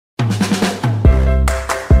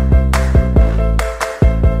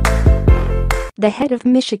The head of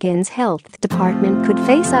Michigan's health department could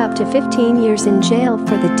face up to 15 years in jail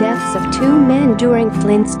for the deaths of 2 men during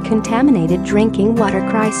Flint's contaminated drinking water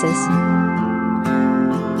crisis.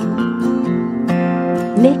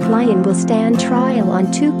 Mich Lyon will stand trial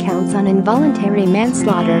on 2 counts on involuntary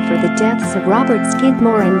manslaughter for the deaths of Robert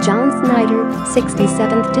Skidmore and John Snyder,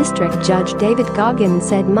 67th District Judge David Goggins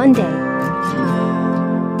said Monday.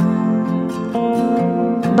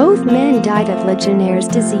 Both men died of Legionnaire's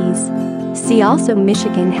disease. See also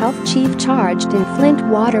Michigan Health Chief charged in Flint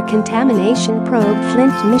water contamination probe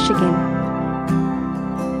Flint, Michigan.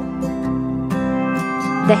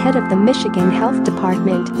 The head of the Michigan Health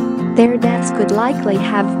Department. Their deaths could likely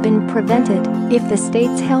have been prevented if the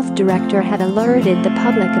state's health director had alerted the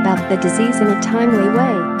public about the disease in a timely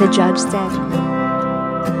way, the judge said.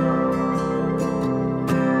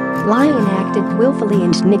 Lyon acted willfully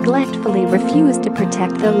and neglectfully refused to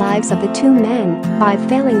protect the lives of the 2 men by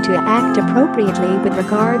failing to act appropriately with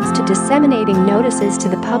regards to disseminating notices to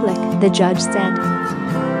the public, the judge said.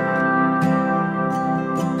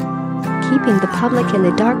 Keeping the public in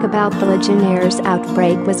the dark about the Legionnaire's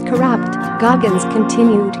outbreak was corrupt, Goggins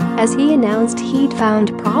continued, as he announced he'd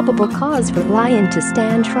found probable cause for Lyon to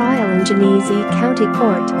stand trial in Genesee County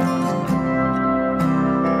Court.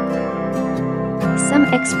 Some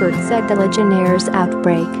experts said the Legionnaire's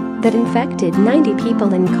outbreak, that infected 90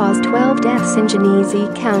 people and caused 12 deaths in Genesee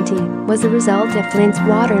County, was a result of Flint's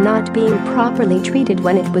water not being properly treated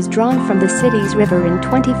when it was drawn from the city's river in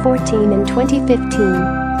 2014 and 2015.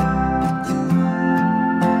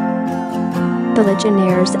 The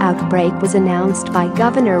Legionnaire's outbreak was announced by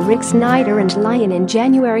Governor Rick Snyder and Lyon in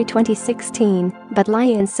January 2016, but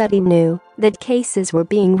Lyon said he knew that cases were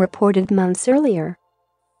being reported months earlier.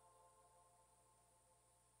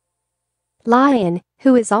 Lyon,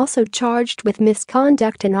 who is also charged with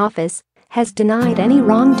misconduct in office, has denied any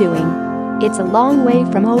wrongdoing. "It's a long way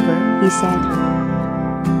from over," he said.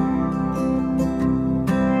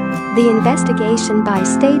 The investigation by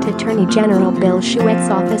State Attorney General Bill Schuette's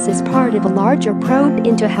office is part of a larger probe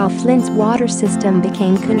into how Flint's water system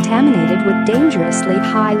became contaminated with dangerously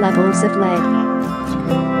high levels of lead.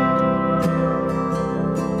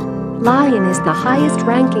 Lyon is the highest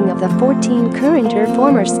ranking of the 14 current or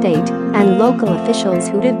former state and local officials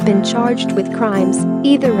who'd have been charged with crimes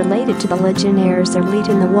either related to the Legionnaires or lead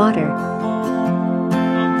in the water.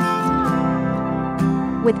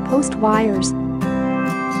 With post wires,